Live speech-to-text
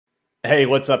Hey,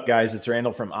 what's up, guys? It's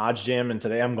Randall from OddsJam, and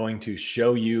today I'm going to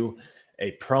show you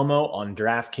a promo on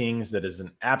DraftKings that is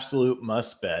an absolute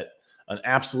must bet, an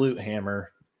absolute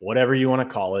hammer, whatever you want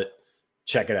to call it.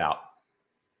 Check it out.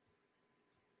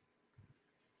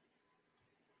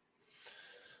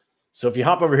 So if you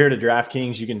hop over here to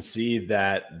DraftKings, you can see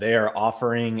that they are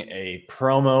offering a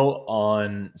promo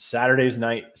on Saturday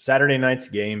night's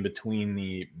game between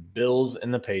the Bills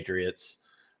and the Patriots.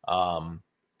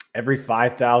 Every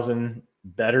 5,000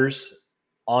 bettors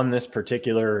on this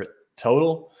particular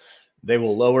total, they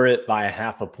will lower it by a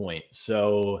half a point.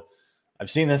 So I've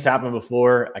seen this happen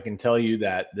before. I can tell you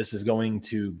that this is going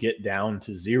to get down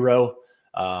to zero.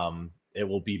 It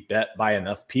will be bet by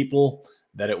enough people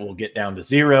that it will get down to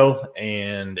zero,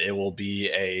 and it will be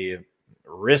a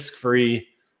risk-free,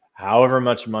 however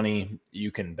much money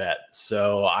you can bet.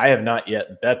 So I have not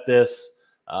yet bet this.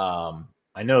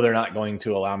 I know they're not going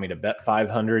to allow me to bet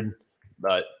 500,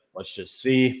 but let's just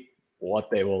see what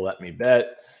they will let me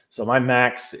bet. So my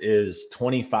max is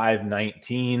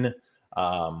 25.19.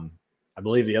 I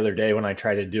believe the other day when I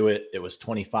tried to do it, it was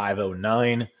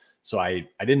 25.09. So I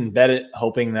didn't bet it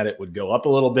hoping that it would go up a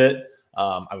little bit.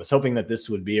 I was hoping that this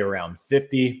would be around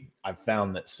 50. I've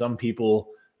found that some people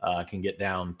can get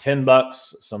down $10.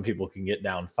 Some people can get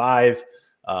down $5.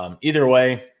 Either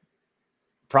way,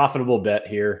 profitable bet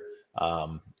here.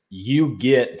 You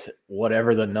get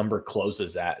whatever the number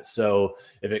closes at. So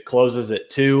if it closes at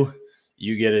 2,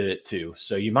 you get it at 2.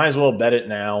 So you might as well bet it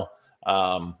now.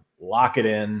 Lock it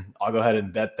in. I'll go ahead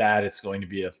and bet that. It's going to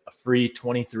be a free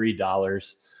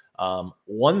 $23.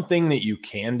 One thing that you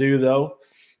can do, though,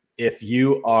 if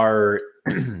you are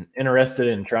interested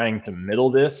in trying to middle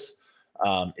this,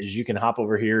 is you can hop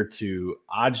over here to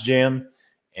OddsJam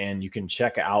and you can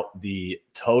check out the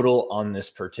total on this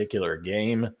particular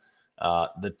game.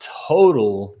 The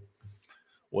total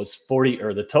was 40,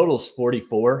 or the total's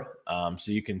 44.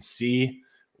 So you can see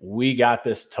we got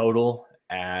this total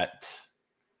at,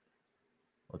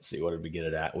 let's see, what did we get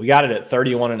it at? We got it at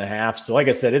 31.5. So like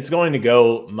I said, it's going to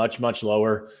go much, much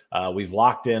lower. We've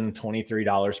locked in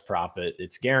 $23 profit.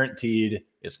 It's guaranteed.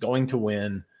 It's going to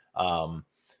win.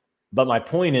 But my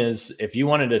point is, if you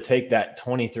wanted to take that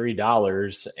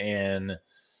 $23 and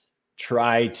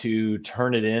try to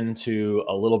turn it into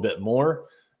a little bit more,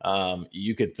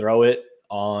 you could throw it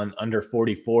on under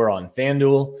 44 on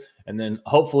FanDuel, and then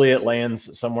hopefully it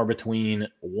lands somewhere between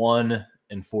 1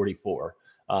 and 44.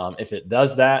 If it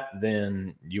does that,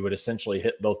 then you would essentially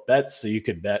hit both bets. So you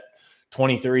could bet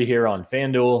 23 here on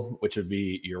FanDuel, which would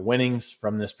be your winnings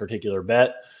from this particular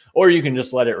bet, or you can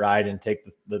just let it ride and take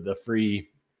the free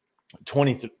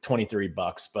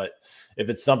 $23. But if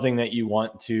it's something that you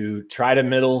want to try to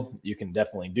middle, you can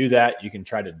definitely do that. You can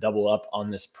try to double up on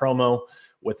this promo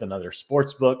with another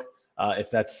sports book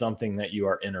if that's something that you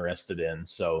are interested in.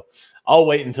 So I'll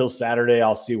wait until Saturday.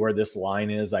 I'll see where this line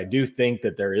is. I do think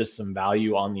that there is some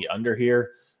value on the under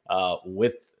here,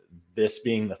 with this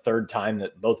being the third time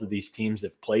that both of these teams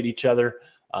have played each other.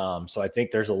 So I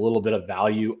think there's a little bit of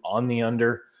value on the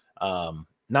under.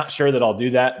 Not sure that I'll do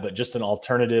that, but just an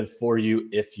alternative for you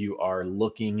if you are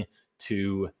looking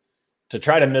to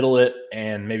try to middle it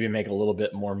and maybe make a little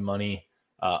bit more money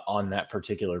on that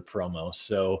particular promo.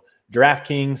 So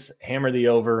DraftKings, hammer the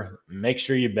over, make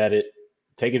sure you bet it,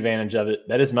 take advantage of it,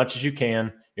 bet as much as you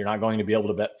can. You're not going to be able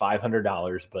to bet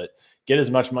 $500, but get as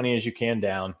much money as you can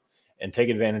down and take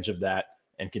advantage of that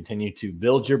and continue to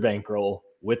build your bankroll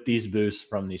with these boosts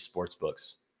from these sports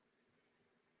books.